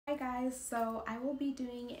guys, so I will be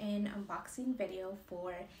doing an unboxing video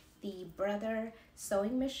for the Brother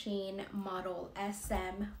sewing machine model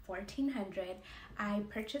SM1400. I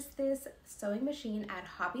purchased this sewing machine at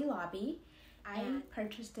Hobby Lobby. I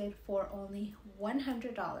purchased it for only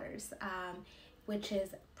 $100, which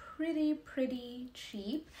is pretty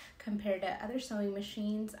cheap compared to other sewing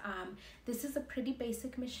machines. This is a pretty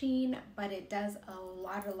basic machine, but it does a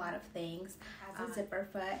lot of things. It has a zipper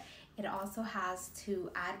foot. It also has to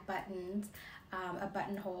add buttons, a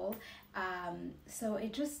buttonhole. So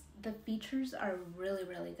the features are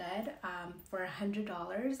really good. For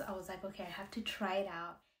 $100, I was like, okay, I have to try it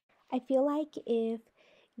out. I feel like if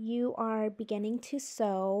you are beginning to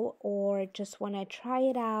sew or just want to try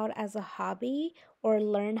it out as a hobby or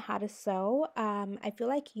learn how to sew, I feel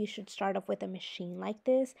like you should start off with a machine like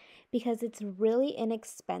this because it's really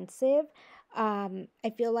inexpensive.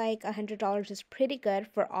 I feel like $100 is pretty good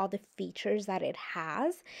for all the features that it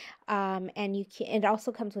has, and it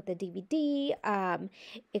also comes with a DVD.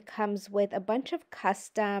 It comes with a bunch of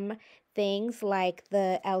custom things, like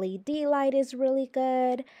the LED light is really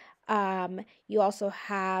good. You also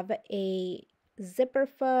have a zipper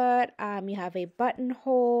foot, you have a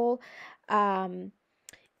buttonhole.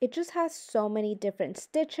 It just has so many different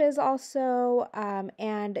stitches also,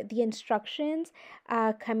 and the instructions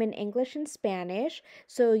come in English and Spanish,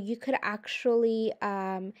 so you could actually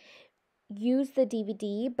use the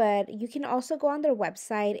DVD, but you can also go on their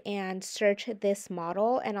website and search this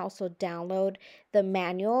model and also download the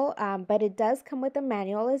manual, but it does come with a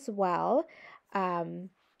manual as well.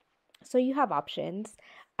 So you have options.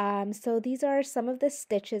 So these are some of the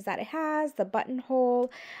stitches that it has, the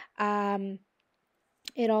buttonhole.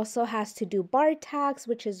 It also has to do bar tacks,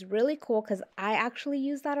 which is really cool because I actually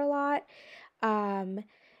use that a lot.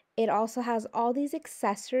 It also has all these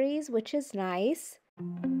accessories, which is nice.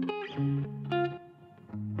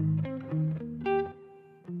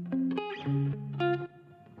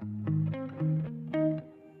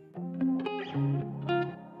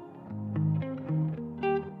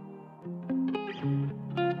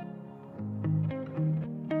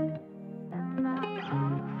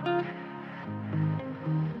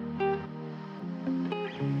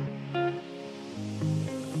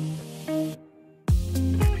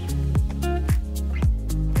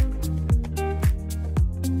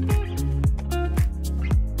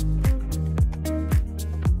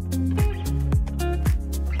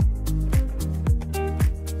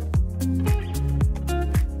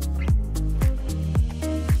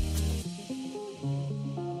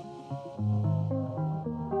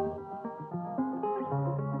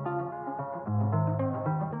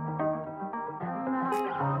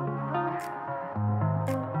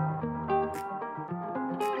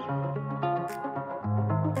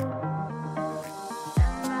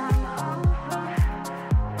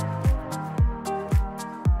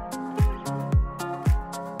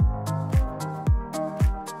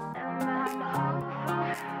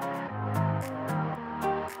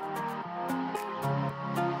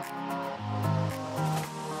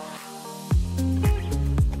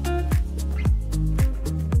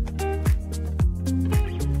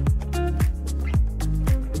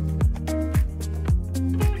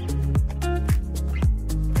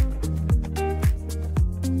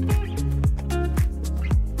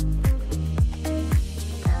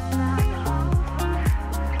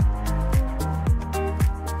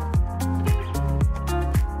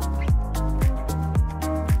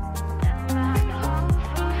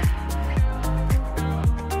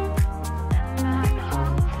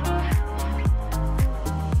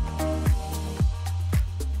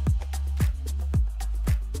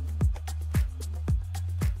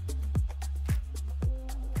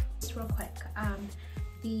 Real quick,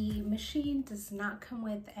 the machine does not come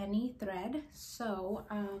with any thread, so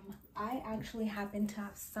I actually happen to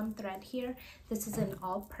have some thread here. This is an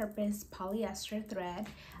all-purpose polyester thread.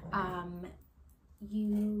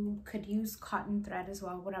 You could use cotton thread as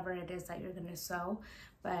well, whatever it is that you're going to sew,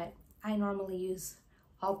 but I normally use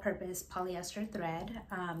all-purpose polyester thread.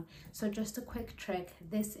 So just a quick trick,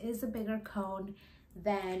 this is a bigger cone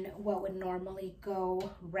than what would normally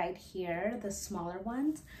go right here, the smaller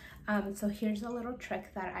ones. So here's a little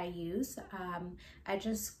trick that I use. I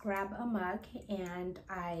just grab a mug and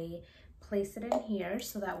I place it in here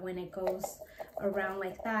so that when it goes around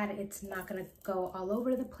like that, it's not gonna go all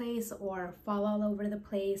over the place or fall all over the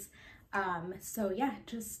place. So yeah,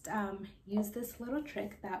 just use this little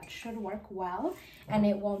trick. That should work well and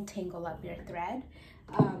it won't tangle up your thread.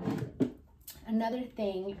 Another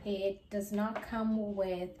thing, it does not come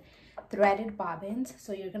with threaded bobbins,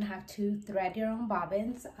 so you're gonna have to thread your own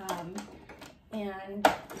bobbins. and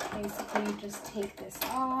basically just take this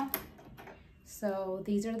off. So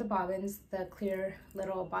these are the bobbins, the clear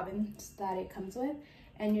little bobbins that it comes with,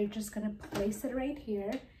 and you're just gonna place it right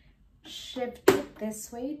here, shift it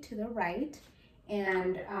this way to the right,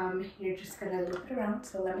 and you're just gonna loop it around.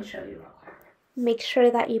 So let me show you real quick. Make sure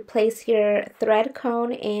that you place your thread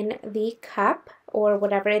cone in the cup or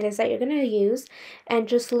whatever it is that you're going to use, and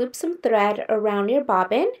just loop some thread around your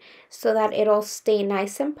bobbin so that it'll stay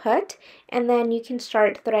nice and put, and then you can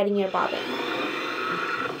start threading your bobbin.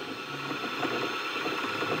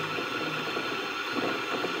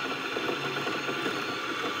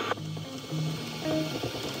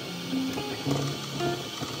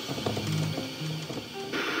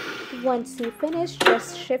 Once you finish,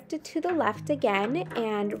 just shift it to the left again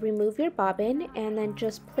and remove your bobbin, and then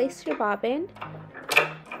just place your bobbin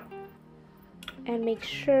and make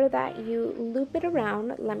sure that you loop it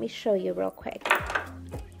around. Let me show you real quick.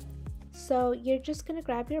 So you're just going to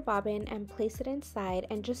grab your bobbin and place it inside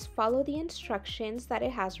and just follow the instructions that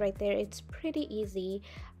it has right there. It's pretty easy,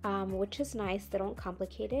 which is nice. They don't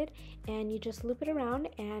complicate it, and you just loop it around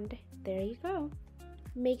and there you go.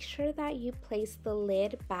 Make sure that you place the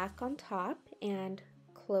lid back on top and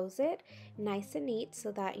close it nice and neat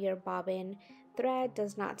so that your bobbin thread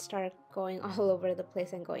does not start going all over the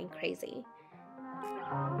place and going crazy.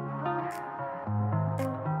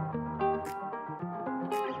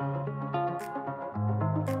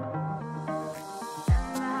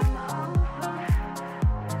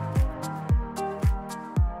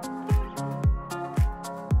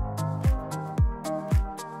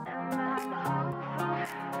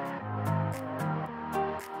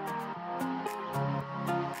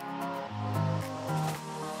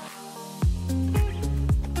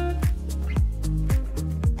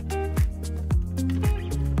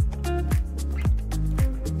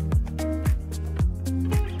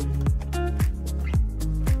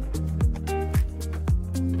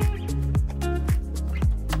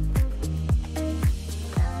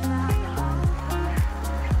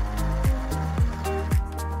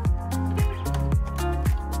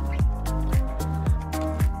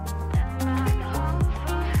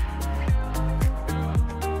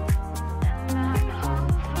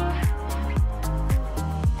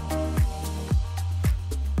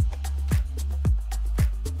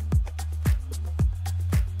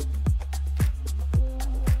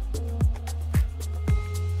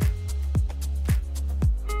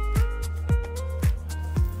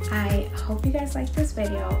 I hope you guys liked this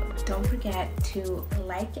video. Don't forget to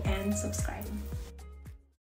like and subscribe.